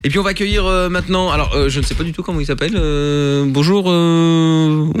Et puis on va accueillir maintenant. Alors je ne sais pas du tout comment il s'appelle. Bonjour.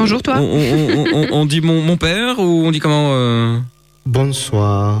 Bonjour toi. On dit mon père ou on dit comment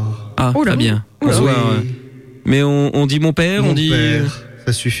Bonsoir. Ah, très bien. Bonsoir. Oui. Mais on dit mon père, Mon on dit. père,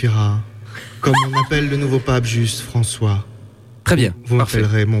 ça suffira. Comme on appelle le nouveau pape juste François. Très bien. Vous Parfait.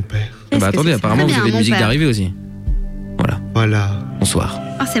 m'appellerez mon père. Bah attendez, apparemment Très vous bien, avez une mon musique père. d'arrivée aussi. Voilà. Bonsoir.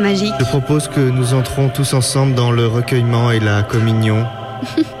 Oh, c'est magique. Je propose que nous entrons tous ensemble dans le recueillement et la communion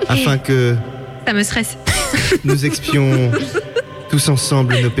afin que Ça me stresse. nous expions tous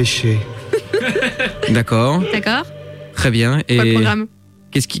ensemble nos péchés. D'accord. D'accord. Très bien. Quoi le Et programme?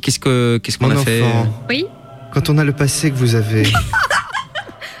 qu'est-ce qu'on Mon a fait enfant, Oui. quand on a le passé que vous avez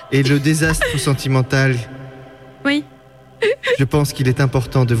et le désastre sentimental, Oui. je pense qu'il est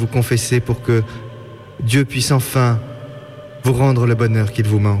important de vous confesser pour que Dieu puisse enfin vous rendre le bonheur qu'il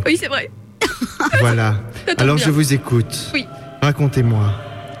vous manque. Oui, c'est vrai. Voilà. Ça tombe Alors bien. je vous écoute. Oui. Racontez-moi.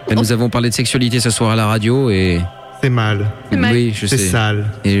 Et nous avons parlé de sexualité ce soir à la radio et C'est mal. C'est mal. oui, je C'est sais.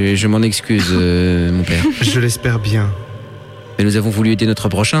 sale. Et je m'en excuse, mon père. Je l'espère bien. Mais nous avons voulu aider notre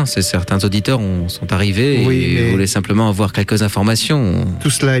prochain. Certains auditeurs sont arrivés Oui, et mais- voulaient simplement avoir quelques informations.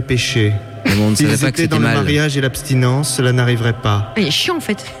 Tout cela est péché. Mais on ne savait S'ils pas que étaient c'était dans le mal. mariage et l'abstinence, cela n'arriverait pas. Il est chiant en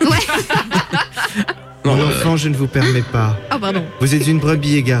fait. Non, Mon enfant, je ne vous permets pas. Oh pardon. Vous êtes une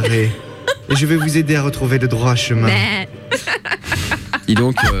brebis égarée. Et je vais vous aider à retrouver le droit chemin. Mais... dis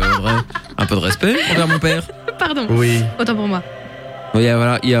donc, un peu de respect envers mon père. Pardon. Oui, Autant pour moi. Oui,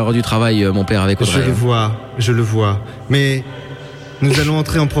 voilà, il y a du travail, mon père, avec Audrey. je le vois. Mais nous allons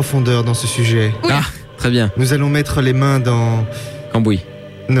entrer en profondeur dans ce sujet. Ah, très bien. Nous allons mettre les mains dans... Cambouis.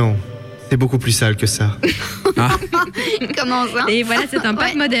 Non, c'est beaucoup plus sale que ça. Comment ça? Et voilà, c'est un pape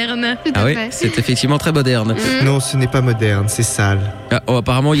Ouais. moderne. Tout Ah à oui, fait. c'est effectivement très moderne. Non, ce n'est pas moderne, c'est sale. Ah, oh,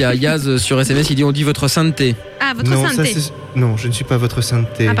 apparemment, il y a Yaz sur SMS, il dit on dit votre sainteté. Ah, votre Non, sainteté. non, je ne suis pas votre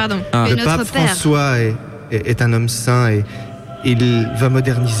sainteté. Ah, pardon. Ah, Mais Le notre pape père. François est un homme saint et il va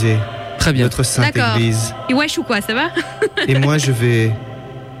moderniser très bien. notre sainte D'accord. église. Et wesh ou quoi, ça va? Et moi, je vais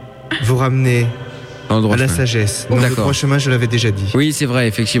vous ramener Dans le droit à la chemin. sagesse. Non, le D'accord. droit chemin, je l'avais déjà dit. Oui, c'est vrai,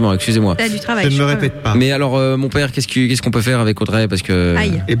 effectivement, excusez-moi. T'as du travail. Je ne me suis pas- répète pas. Mais alors, mon père, qu'est-ce qu'on peut faire avec Audrey? Parce que.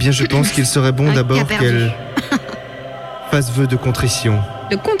 Aïe. Eh bien, je pense qu'il serait bon Ah, d'abord qui a perdu. qu'elle fasse vœu de contrition.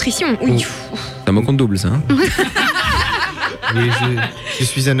 De contrition, oui. C'est un mot compte double, ça. Hein Oui, je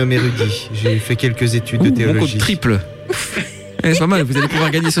suis un homme érudit. J'ai fait quelques études de Mon compte théologie. triple. C'est pas mal, vous allez pouvoir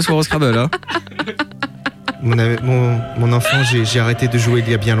gagner ce soir au Scrabble. Hein Mon enfant, j'ai arrêté de jouer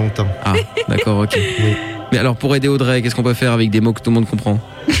il y a bien longtemps. Ah, d'accord, ok. Oui. Mais alors, pour aider Audrey, qu'est-ce qu'on peut faire avec des mots que tout le monde comprend?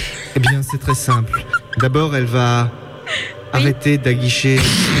 Eh bien, c'est très simple. D'abord, elle va arrêter d'aguicher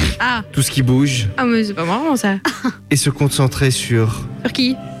Ah, tout ce qui bouge ah mais c'est pas marrant ça. et se concentrer sur Sur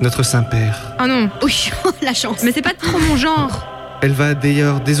qui? notre Saint-Père. Oh non. Oui, la chance. Mais c'est pas trop mon genre. Elle va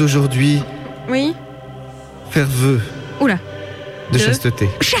d'ailleurs, dès aujourd'hui, Oui. faire vœu Oula. de De- chasteté.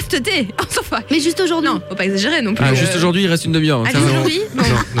 Chasteté. On s'en fout. Mais juste aujourd'hui. Non, faut pas exagérer non plus. Ah, juste aujourd'hui, il reste une demi-heure. hein, Ah, ça juste va. aujourd'hui?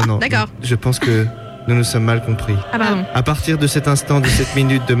 Bon. Non. D'accord. Je pense que nous nous sommes mal compris. Ah pardon. À partir de cet instant, de cette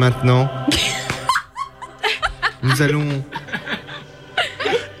minute de maintenant, nous allons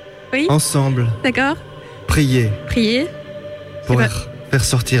Oui. ensemble D'accord. prier Prier. pour C'est faire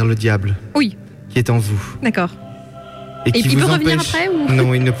sortir le diable Oui. qui est en vous. D'accord. Et qui il vous peut revenir empêche... après ou?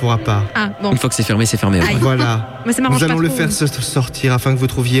 Non, il ne pourra pas. Ah bon. Une fois que c'est fermé, c'est fermé. Aïe. Voilà. Moi ça m'arrange Nous pas allons le trop. faire sortir afin que vous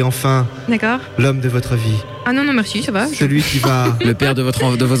trouviez enfin D'accord. l'homme de votre vie. Ah non non merci, ça va. Celui qui va... Le père de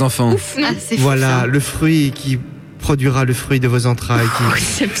vos enfants. Ouf, non. Ah, c'est fou, Voilà, ça. le fruit qui produira le fruit de vos entrailles,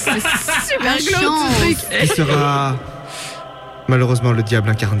 C'est super La glauque ce chance. truc. qui sera malheureusement le diable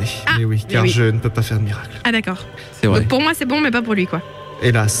incarné. Ah, mais oui, car oui. je ne peux pas faire de miracle. Ah d'accord. C'est vrai. Donc pour moi c'est bon mais pas pour lui quoi.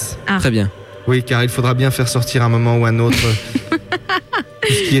 Hélas. Très bien. Oui, car il faudra bien faire sortir un moment ou un autre tout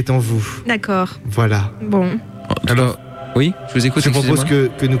ce qui est en vous. D'accord. Voilà. Bon. Alors, oui, je vous écoute. Je propose excusez-moi.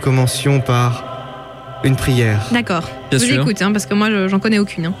 que nous commencions par une prière. D'accord. Bien Je vous sûr. écoute hein, parce que moi j'en connais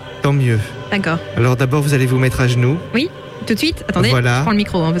aucune. Hein. Tant mieux. D'accord. Alors d'abord, vous allez vous mettre à genoux. Tout de suite. Attendez. Voilà. Je prends le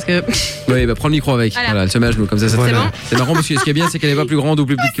micro hein, parce que. Oui, bah prends le micro avec. Voilà. Voilà, elle se met à genoux comme ça. Voilà. C'est bon. C'est marrant parce que ce qui est bien, c'est qu'elle est pas plus grande ou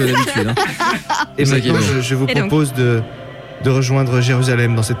plus petite que d'habitude. Hein. Et C'est ça qui est maintenant, bien. je vous Et donc propose de rejoindre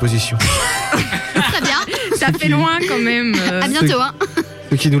Jérusalem dans cette position. Très bien. Ça fait loin quand même. À bientôt, hein.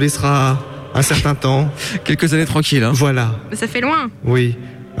 Ce qui nous laissera un certain temps. Quelques années tranquilles. Hein. Voilà. Mais ça fait loin. Oui.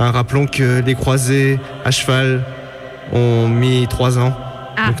 Rappelons que les croisés à cheval ont mis 3 ans.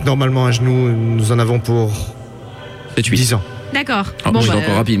 Ah. Donc normalement à genoux, nous en avons pour 7-8. 10 ans. D'accord. Ah, je suis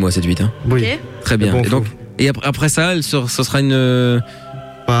encore rapide, moi, 7-8. Hein. Oui. Ok. C'est Très bien. bon, Et donc, après ça, ce sera une.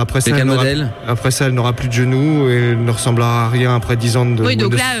 Après C'est ça, quel elle n'aura- modèle? après ça, elle n'aura plus de genoux et elle ne ressemblera à rien après 10 ans de. Oui,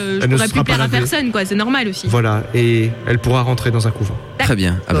 donc de- là, je elle ne pourrais sera plus plaire pas à lavée. personne, quoi. C'est normal aussi. Voilà, et elle pourra rentrer dans un couvent. Très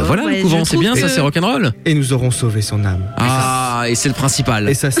bien. Ah bah Bon, voilà ouais, le couvent, je c'est trouve bien, ça que- c'est rock'n'roll. Et nous aurons sauvé son âme. Ah, et c'est le principal.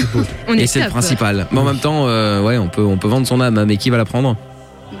 Et ça, c'est beau. On Et est c'est le top. principal. Mais en même temps, ouais, on peut vendre son âme, hein, mais qui va la prendre?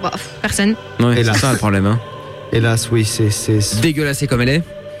 Bah, Personne. Ouais, c'est Hélas. ça le problème. Hein. Hélas, oui, c'est. Dégueulassée comme elle est.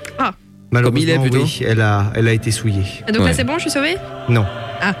 Malheureusement, il est, plutôt. oui, elle a été souillée. Ah, donc Ouais. là, c'est bon, je suis sauvée? Non,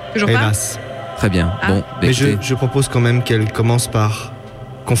 Ah, toujours pas? hélas. Très bien. Ah. Bon, bah, Mais écoutez, je propose quand même qu'elle commence par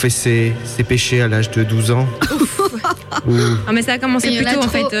confesser ses péchés à l'âge de 12 ans. Ou Ah, mais ça a commencé Il y en plus a tôt, en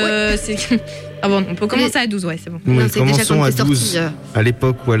trop, fait. Ah bon, on peut commencer à 12, ouais, c'est bon. oui, non, c'est déjà commençons quand à t'es sorti. 12. À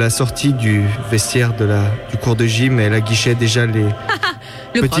l'époque où elle a sorti du vestiaire du cours de gym, elle aguichait déjà les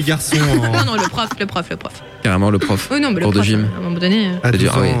Le petits prof. garçons Non, en. non, le prof. carrément le prof. Oui, non, mais le Cours de prof, gym. à un moment donné. à C'est 12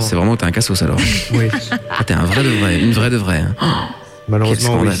 dur. Ah oui, ans. c'est vraiment que t'es un cassos alors. Oui. Ah, t'es un vrai de vrai, une vraie de vraie. hein.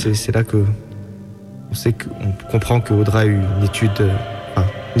 Malheureusement, Quel oui, scandale. c'est là que on comprend que Audrey a eu une étude,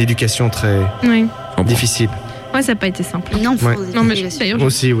 une éducation très Oui. Je comprends. difficile. Ouais, ça n'a pas été simple. Non, faut Ouais. Non, mais difficile. d'ailleurs, Moi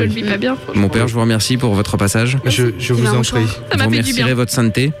aussi, je le oui. vis pas bien. Mon père, je vous remercie pour votre passage. Je vous marrant, en je prie. Ça Je m'a vous fait du remercierai bien. votre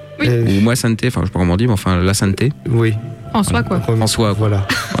sainteté. Oui. Ou moi sainteté, enfin je sais pas comment on dit, mais enfin la sainteté. Oui. François, quoi. François, quoi. Voilà.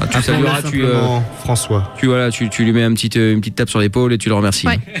 Ah, tu salueras, Simplement François. tu lui mets une petite tape sur l'épaule et tu le remercies.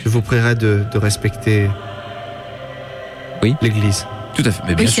 Ouais. Je vous prierai de respecter Oui. l'Église. Tout à fait,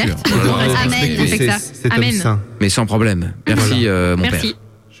 mais bien Oui, sûr. certes. Oh là là. Amen. Respecter on fait que ça. cet homme Amen. saint. Mais sans problème. Merci mon père. Merci.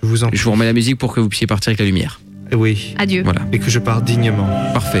 Je vous en prie. Je vous remets la musique pour que vous puissiez partir avec la lumière. Oui. Adieu. Voilà, Et que je pars dignement.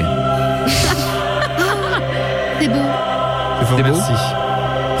 parfait. C'est beau. Je vous C'est beau remercie.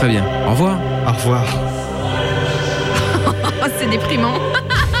 Très bien. Au revoir. Au revoir. Oh, c'est déprimant.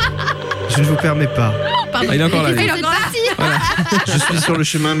 Je ne vous permets pas. Pardon. Ah, il est encore là, lui. Il est encore là. Je suis sur le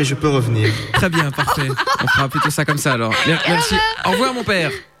chemin, mais je peux revenir. Très bien, parfait. On fera plutôt ça comme ça alors. Merci. Au revoir mon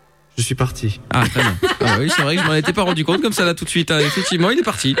père. Je suis parti. Ah très bien. Ah oui, c'est vrai que je m'en étais pas rendu compte comme ça là tout de suite. hein. Effectivement, il est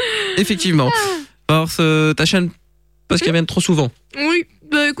parti. Effectivement. Force ta chaîne parce qu'elle vient trop souvent. Oui,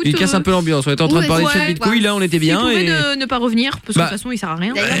 bah écoute. Il casse un peu l'ambiance. On était en train de Ouais, parler de ouais, chat Bitcoin, ouais. là on était Il bien pouvait et ne pas revenir, parce que Bah, de toute façon, il sert à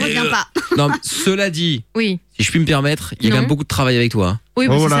rien. D'ailleurs, il revient pas. non, cela dit, Oui, si je puis me permettre, il y a quand Non. même beaucoup de travail avec toi. hein. oui,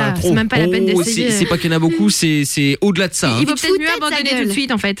 Oh bah, c'est là, ça. trop. C'est même pas la peine Oh, d'essayer. c'est pas qu'il y en a beaucoup, c'est au-delà de ça. hein. Il faut Il te peut-être mieux foutait de sa abandonner gueule. tout de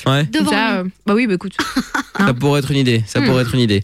suite, en fait. Ouais. Comme Devant ça, lui. bah oui, bah écoute. Ça pourrait être une idée. Ça pourrait être une idée.